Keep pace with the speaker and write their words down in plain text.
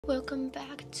Welcome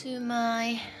back to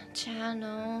my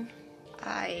channel.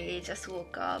 I just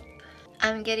woke up.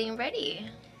 I'm getting ready.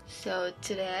 So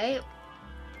today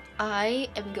I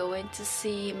am going to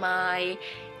see my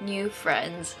new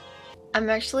friends. I'm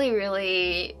actually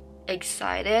really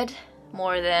excited,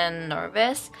 more than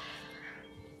nervous,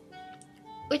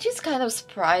 which is kind of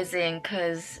surprising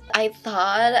because I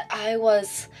thought I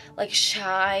was like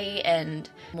shy and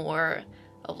more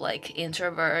of like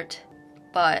introvert,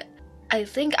 but I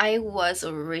think I was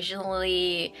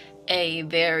originally a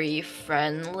very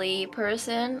friendly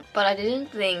person, but I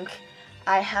didn't think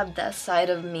I have that side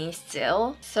of me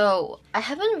still. So I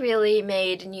haven't really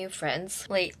made new friends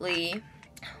lately.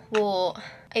 Well,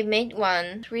 I made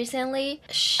one recently.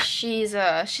 She's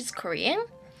Korean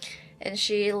and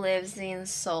she lives in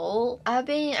Seoul. I've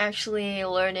been actually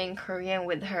learning Korean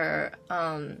with her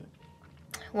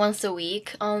once a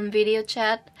week on video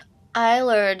chat. I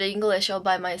learned English all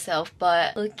by myself,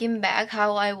 but looking back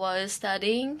how I was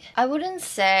studying, I wouldn't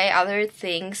say other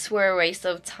things were a waste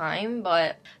of time,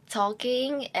 but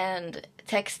talking and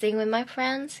texting with my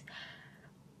friends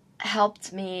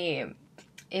helped me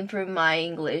improve my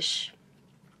English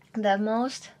the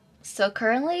most. So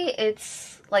currently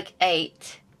it's like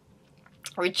 8,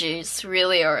 which is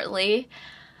really early,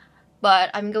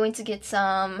 but I'm going to get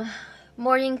some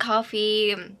morning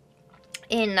coffee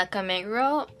in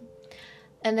Nakameguro.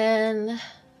 And then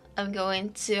I'm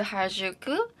going to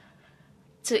Harajuku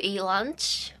to eat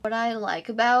lunch. What I like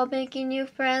about making new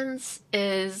friends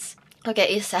is,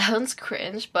 okay, it sounds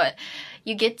cringe, but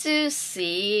you get to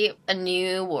see a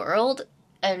new world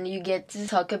and you get to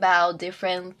talk about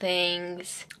different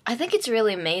things. I think it's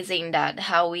really amazing that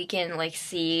how we can like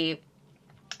see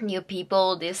new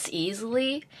people this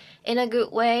easily in a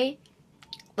good way.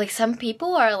 Like some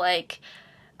people are like,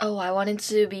 oh, I wanted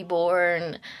to be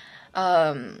born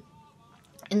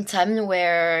in time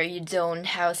where you don't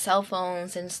have cell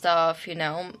phones and stuff, you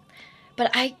know.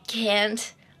 But I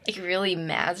can't like really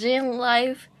imagine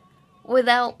life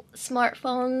without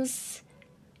smartphones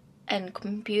and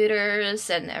computers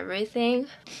and everything.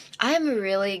 I'm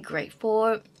really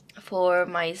grateful for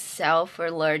myself for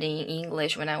learning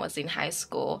English when I was in high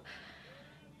school,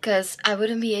 because I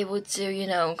wouldn't be able to, you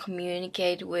know,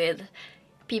 communicate with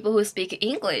people who speak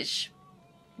English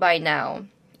by now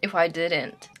if I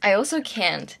didn't. I also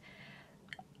can't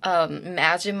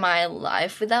imagine my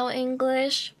life without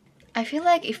English. I feel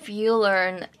like if you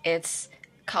learn its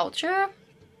culture,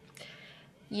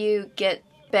 you get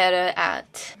better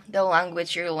at the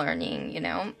language you're learning, you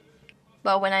know?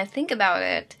 But when I think about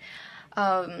it,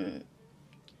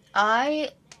 I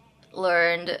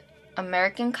learned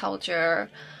American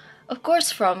culture, of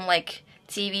course, from like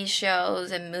TV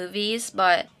shows and movies,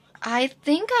 but I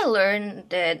think I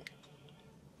learned it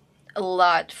a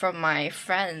lot from my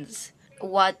friends,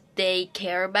 what they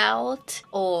care about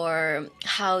or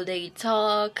how they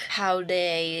talk, how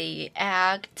they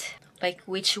act, like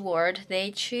which word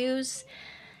they choose,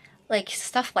 like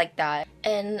stuff like that.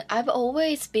 And I've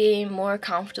always been more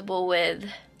comfortable with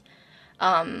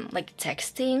like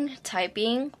texting,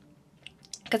 typing,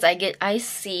 because I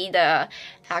see the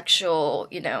actual,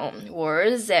 you know,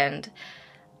 words and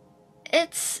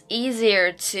it's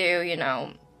easier to, you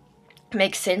know,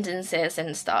 make sentences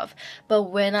and stuff. But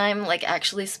when I'm like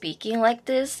actually speaking like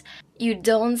this, you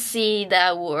don't see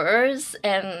the words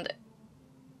and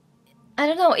I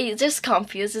don't know, it just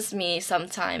confuses me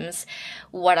sometimes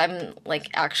what I'm like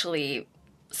actually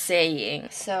saying.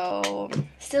 So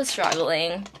still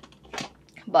struggling,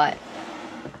 but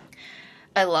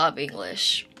I love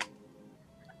English.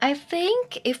 I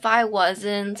think if I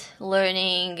wasn't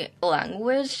learning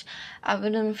language, I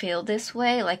wouldn't feel this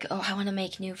way, like, oh, I want to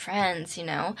make new friends, you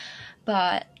know?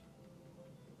 But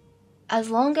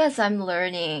as long as I'm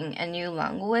learning a new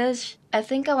language, I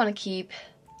think I want to keep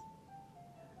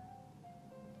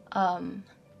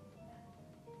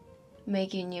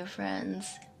making new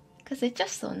friends, because it's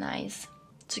just so nice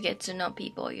to get to know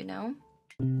people, you know?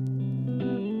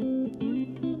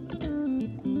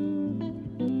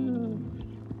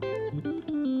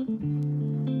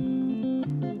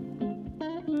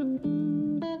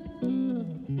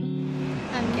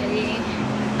 I'm getting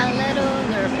a little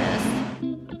nervous.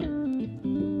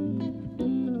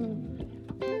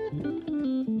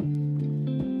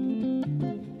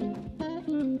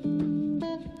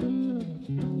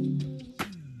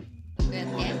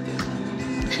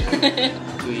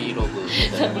 브이로그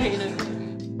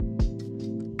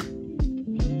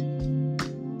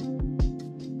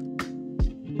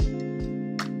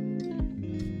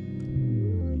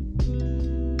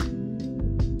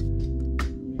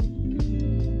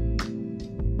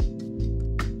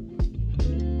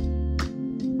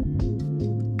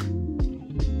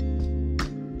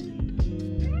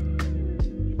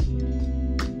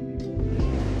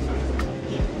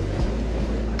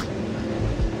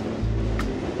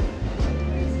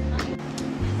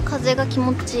風が気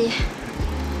持ちいい。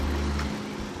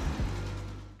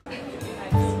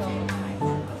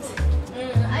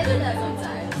I do that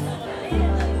sometimes.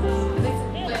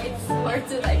 But it's hard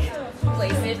to like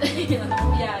place it, you know?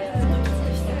 Yeah.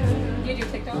 You do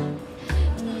TikTok?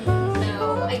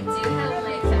 No, I do have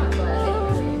my account, but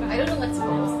I don't know what to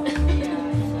post. Yeah.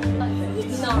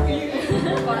 Not really.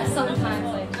 But sometimes,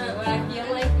 like, when I feel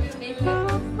like making it.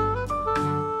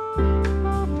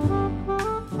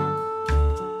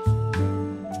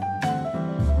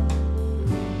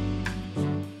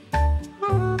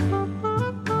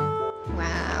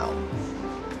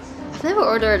 I've never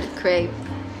ordered crepe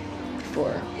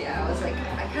before. Yeah, I was like,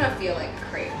 I kind of feel like a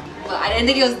crepe. Well, I didn't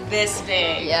think it was this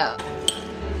big. Yeah.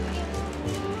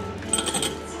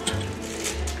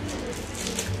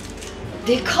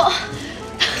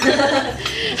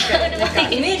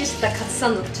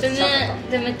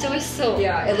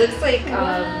 Yeah, it looks like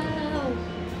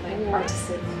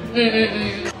artisan.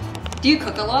 Do you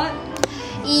cook a lot?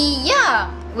 Yeah,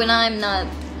 when I'm not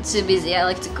too busy, I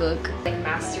like to cook. Like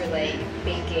master like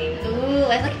baking. Ooh,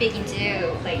 I like baking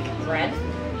too. Like bread.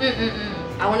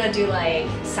 I want to do like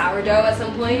sourdough at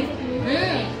some point,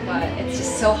 but it's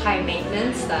just so high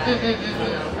maintenance that I don't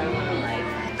know if I want to like.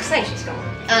 臭いししかも。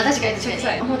あ、確かに確かに。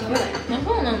臭い。あんま食べない。あ、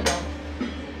そうなんだ。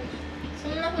そ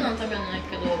んな普段食べない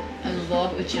けど、I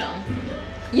love うちらん。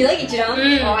You like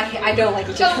Ichiran? Oh, I don't like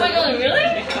Ichiran. Oh my god,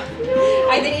 really?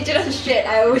 I think Ichiran's shit.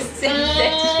 I always say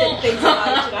shit things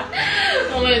about Ichiran.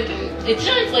 Oh my god.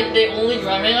 Ichiran is like the only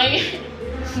ramen I eat.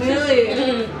 Really?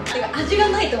 Like, 味が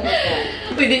ないと思って。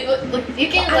Wait, like, you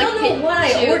can I like don't know what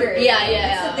I ordered. Yeah, yeah,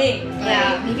 That's the thing.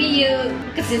 Yeah, maybe you,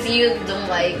 because since you don't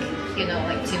like, you know,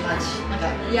 like too much.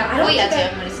 Yeah, I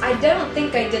don't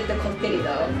think I did the kotteri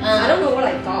though. I don't know what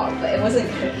I thought, but it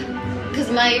wasn't good. Because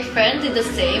my friend did the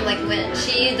same, like when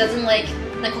she doesn't like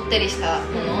kotteri shita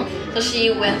mono, so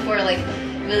she went for like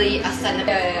really asari.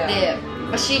 Yeah.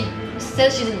 But she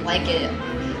said she didn't like it.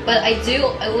 But I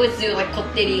always do like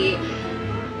kotteri,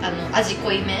 aji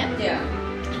koime. Yeah.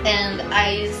 And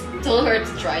I told her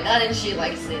to try that, and she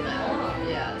likes it now.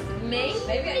 Yeah. Maybe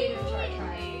I need to try.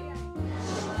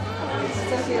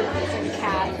 So cute, it's a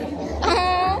cat.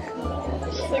 Oh,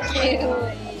 so cute.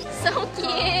 So cute.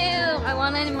 I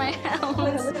want it in my house. Look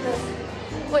at this.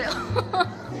 Wait.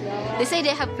 They say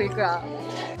they have pre-grab.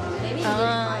 Maybe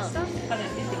buy stuff?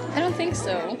 I don't think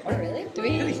so. Oh, really? Do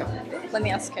we? Let me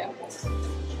ask him.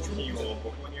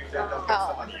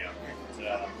 Oh.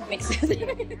 Makes sense.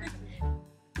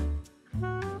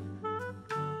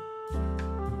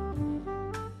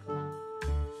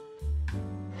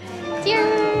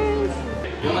 Cheers!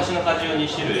 洋梨の果汁を2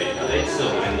種類、あとエキスを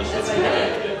ブレンドして作って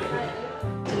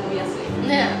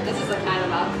Yeah. This is the kind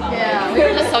of alcohol. Yeah, we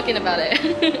were just talking about it.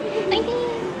 Thank you.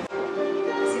 I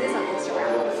see this on Instagram.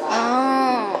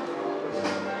 Oh,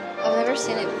 I've never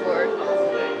seen it before.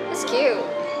 It's cute.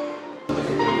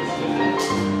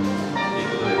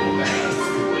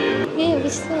 Yeah, 美味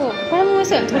しそう。これも美味し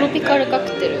そう。トロピカルカ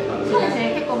クテル。そうです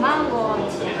ね、結構マンゴ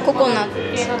ーココナッ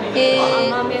ツ。甘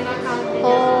めな感じで。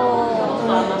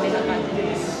甘めな感じ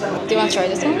です。Do you want to try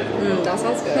this one? That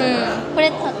sounds good. こ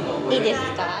れいいです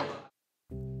か？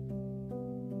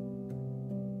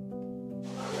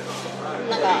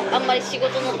なんかあんまり仕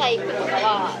事のタイプとか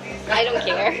は I don't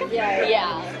care.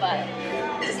 Yeah, but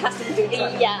It just has to do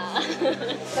something. yeah.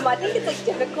 I think it's like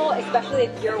difficult, especially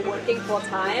if you're working full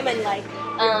time and like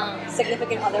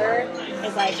significant other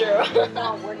is like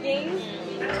not working.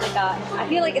 Like I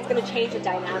feel like it's gonna change the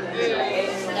dynamics, right?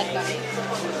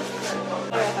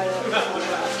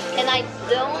 And I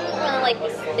don't wanna like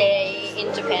stay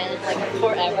in Japan like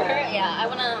forever. Yeah, I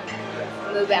wanna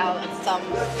move out some.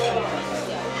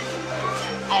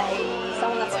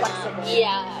 Someone that's flexible.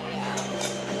 Yeah.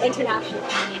 International.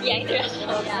 Yeah,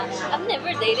 international. Yeah. I've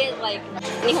never dated like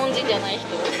日本人じゃない人.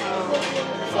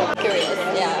 So curious.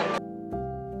 Yeah.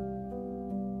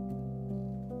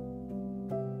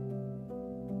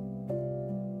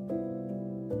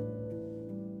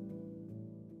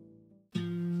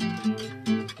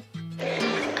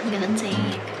 I'm gonna take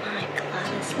my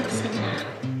classes now.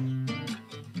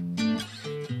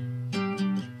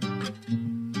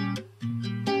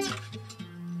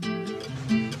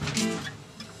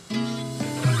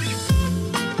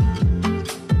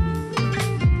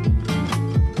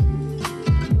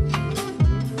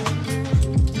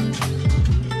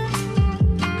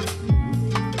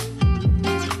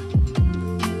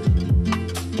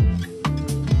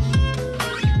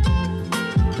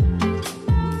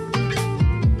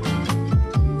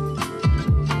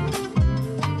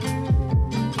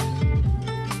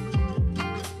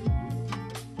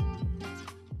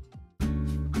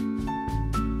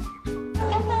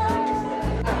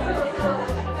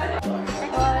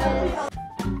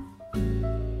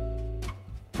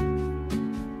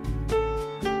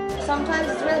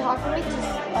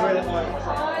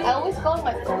 I always go on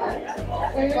my phone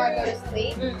before I go to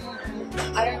sleep.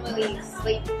 I don't really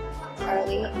sleep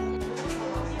early.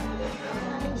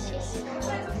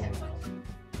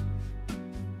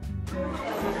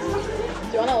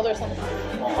 Do you want to order something?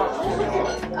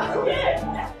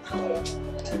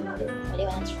 What do you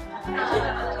want?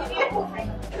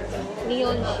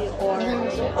 Nihonshu or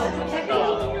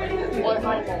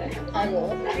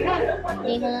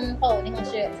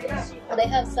Nihonshu. They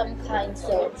have some kind,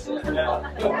 so I should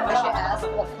ask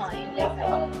what kind.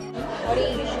 What do you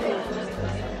usually?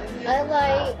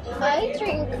 I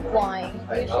drink wine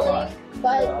usually,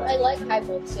 but I like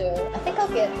highball too. I think I'll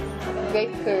get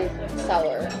grapefruit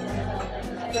sour.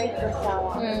 Grapefruit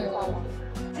sour.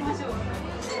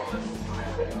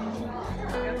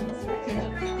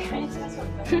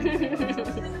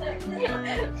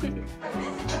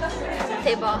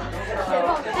 대박.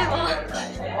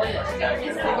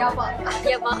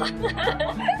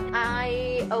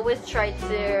 I always try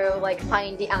to like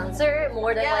find the answer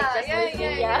more than like just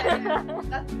listening.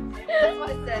 That's what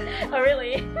it says. Oh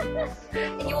really?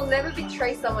 And you will never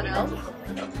betray someone else.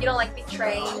 You don't like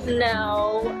betraying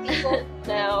No. people.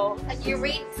 No. And you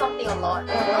read something a lot.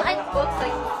 You like books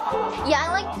like Yeah, I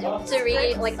like to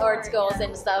read like articles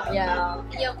and stuff. Yeah.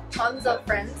 you have tons of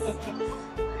friends.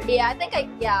 Yeah, I think I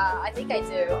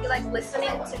do. You like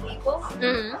listening to people.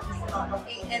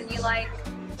 And you like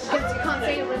because you can't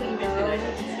say you really know.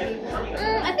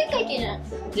 I think I can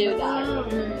do that.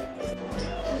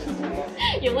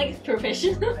 You're like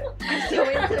professional. I'm so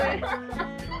into it.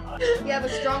 You have a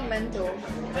strong mental.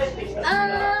 I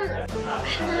don't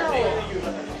know.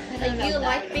 And you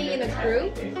like being in a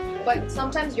group, but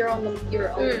sometimes you're on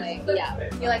your own way. Yeah.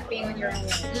 You like being on your own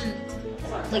way.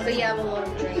 Like, so you have a lot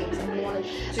of dreams and you want to do,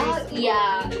 you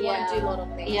want to do a lot of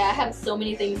things. Yeah, I have so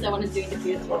many things I want to do in the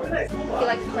future. You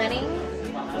like planning?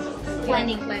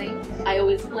 Planning. I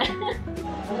always plan.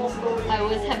 I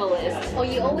always have a list. Or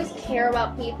you always care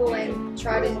about people and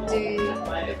try to do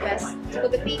the best for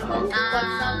the people. But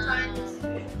sometimes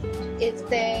if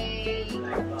they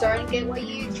don't get what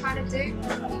you try to do,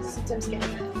 you sometimes get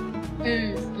mad.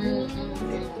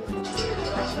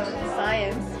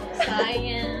 Science.